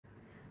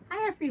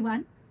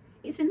everyone.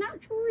 It's a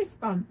natural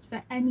response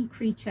for any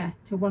creature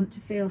to want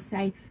to feel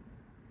safe.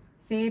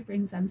 Fear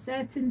brings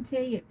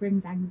uncertainty, it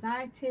brings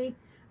anxiety,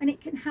 and it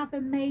can have a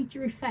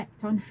major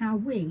effect on how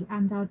we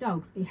and our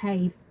dogs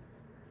behave.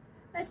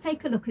 Let's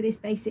take a look at this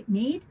basic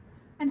need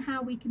and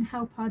how we can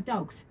help our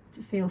dogs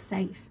to feel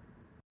safe.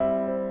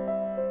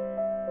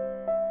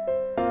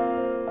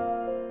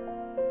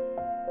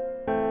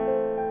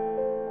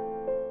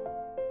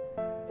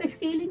 So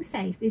feeling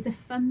safe is a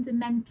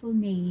fundamental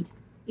need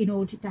in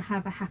order to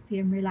have a happy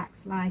and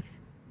relaxed life.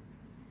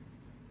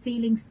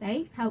 Feeling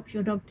safe helps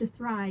your dog to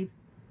thrive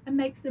and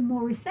makes them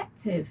more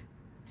receptive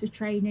to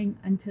training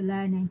and to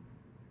learning.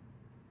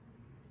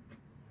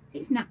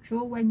 It's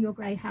natural when your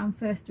greyhound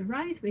first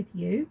arrives with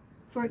you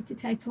for it to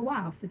take a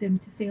while for them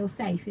to feel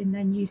safe in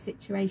their new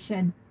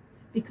situation,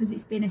 because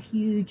it's been a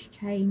huge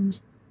change.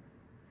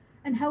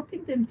 And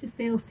helping them to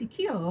feel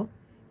secure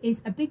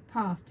is a big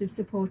part of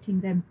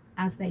supporting them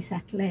as they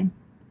settle in.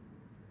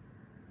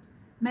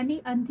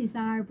 Many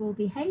undesirable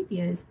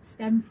behaviours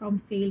stem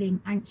from feeling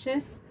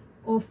anxious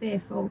or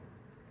fearful,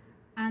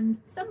 and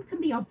some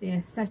can be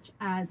obvious, such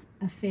as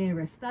a fear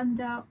of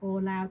thunder or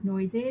loud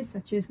noises,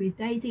 such as with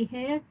Daisy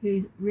here,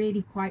 who's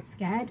really quite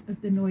scared of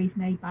the noise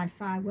made by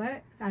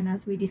fireworks, and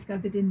as we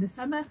discovered in the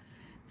summer,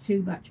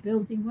 too much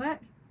building work.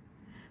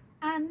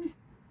 And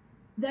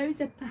those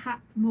are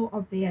perhaps more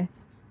obvious,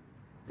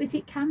 but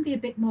it can be a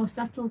bit more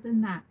subtle than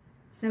that.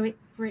 So it,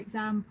 for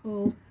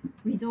example,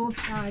 resource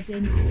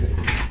guarding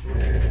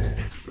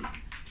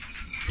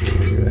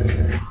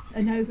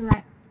and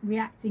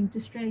overreacting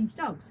to strange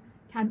dogs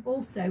can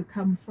also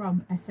come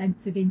from a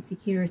sense of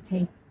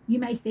insecurity. You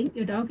may think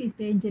your dog is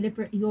being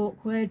deliberately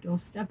awkward or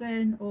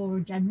stubborn or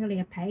generally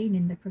a pain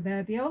in the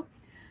proverbial,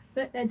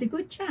 but there's a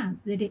good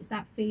chance that it's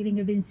that feeling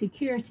of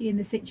insecurity in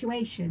the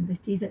situation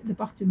that is at the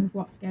bottom of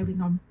what's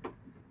going on.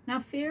 Now,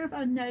 fear of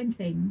unknown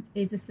things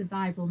is a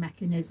survival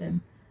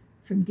mechanism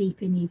from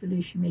deep in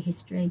evolutionary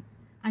history,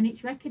 and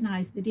it's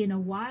recognised that in a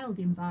wild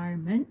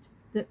environment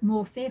that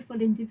more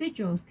fearful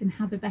individuals can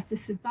have a better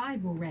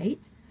survival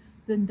rate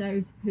than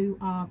those who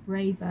are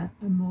braver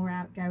and more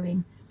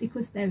outgoing,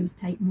 because those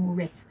take more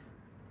risks,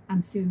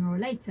 and sooner or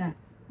later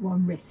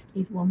one risk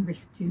is one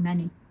risk too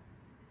many.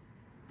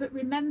 But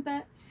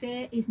remember,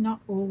 fear is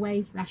not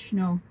always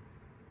rational,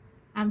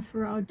 and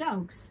for our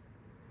dogs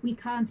we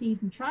can't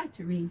even try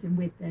to reason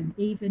with them,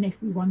 even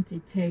if we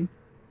wanted to.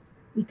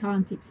 We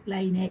can't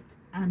explain it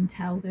and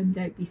tell them,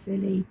 don't be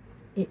silly,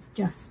 it's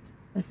just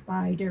a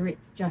spider,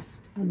 it's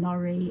just a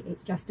lorry,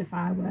 it's just a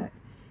firework.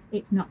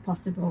 It's not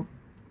possible.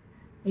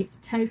 It's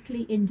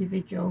totally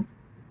individual,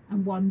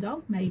 and one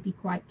dog may be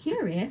quite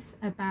curious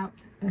about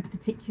a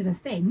particular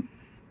thing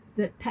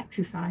that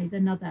petrifies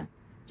another,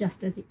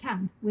 just as it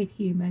can with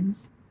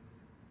humans.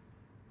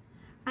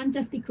 And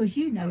just because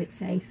you know it's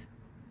safe,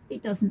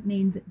 it doesn't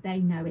mean that they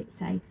know it's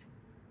safe.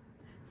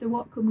 So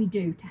what can we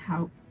do to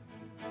help?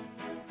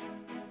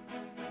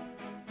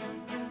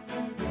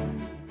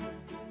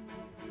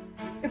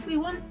 If we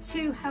want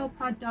to help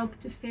our dog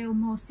to feel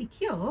more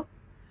secure,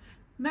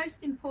 most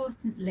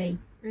importantly,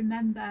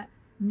 remember,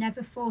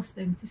 never force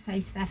them to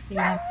face their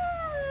fear.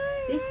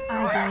 This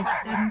idea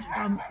stems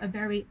from a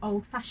very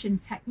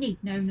old-fashioned technique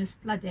known as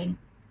flooding,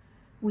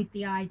 with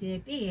the idea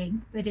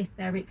being that if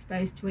they're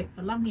exposed to it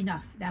for long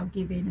enough, they'll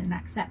give in and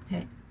accept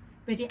it.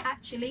 But it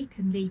actually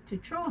can lead to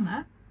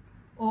trauma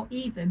or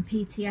even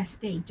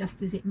PTSD,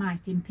 just as it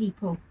might in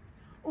people.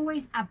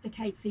 Always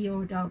advocate for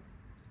your dog.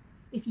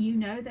 If you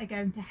know they're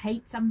going to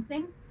hate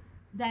something,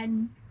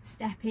 then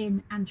step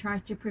in and try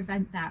to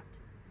prevent that.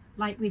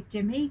 Like with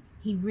Jimmy,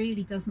 he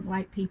really doesn't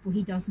like people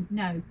he doesn't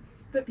know,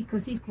 but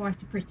because he's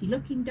quite a pretty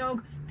looking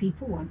dog,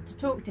 people want to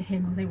talk to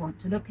him or they want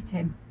to look at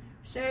him.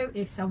 So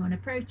if someone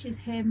approaches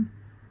him,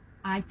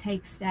 I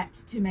take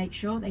steps to make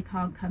sure they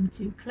can't come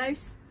too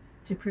close,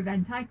 to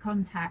prevent eye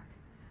contact,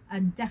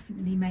 and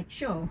definitely make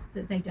sure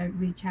that they don't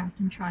reach out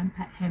and try and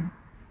pet him.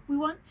 We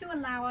want to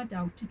allow our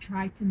dog to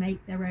try to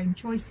make their own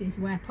choices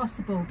where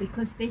possible,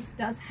 because this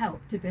does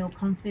help to build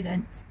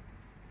confidence.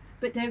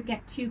 But don't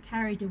get too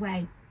carried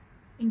away.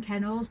 In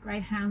kennels,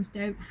 greyhounds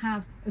don't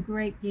have a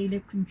great deal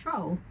of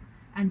control,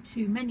 and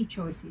too many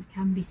choices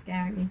can be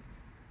scary.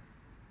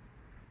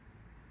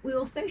 We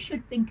also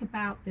should think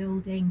about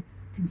building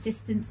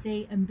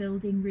consistency and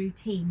building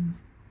routines.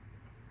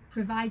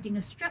 Providing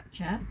a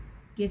structure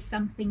gives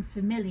something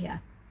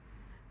familiar,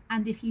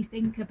 and if you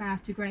think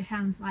about a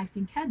greyhound's life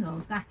in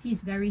kennels, that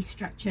is very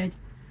structured,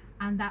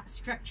 and that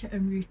structure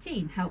and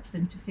routine helps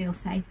them to feel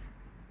safe.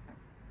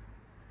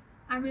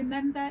 And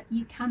remember,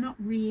 you cannot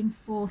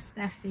reinforce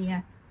their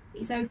fear.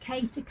 It's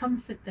okay to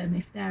comfort them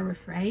if they're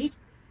afraid,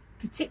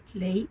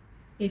 particularly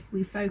if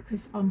we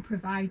focus on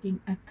providing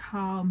a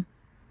calm,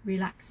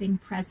 relaxing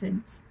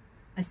presence,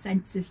 a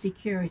sense of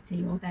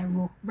security, or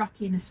they're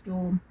rocking a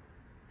storm.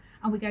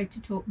 And we're going to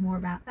talk more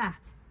about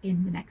that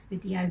in the next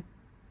video.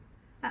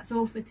 That's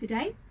all for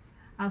today.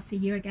 I'll see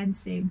you again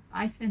soon.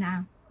 Bye for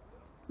now.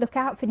 Look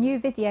out for new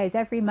videos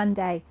every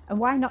Monday, and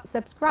why not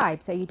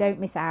subscribe so you don't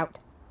miss out.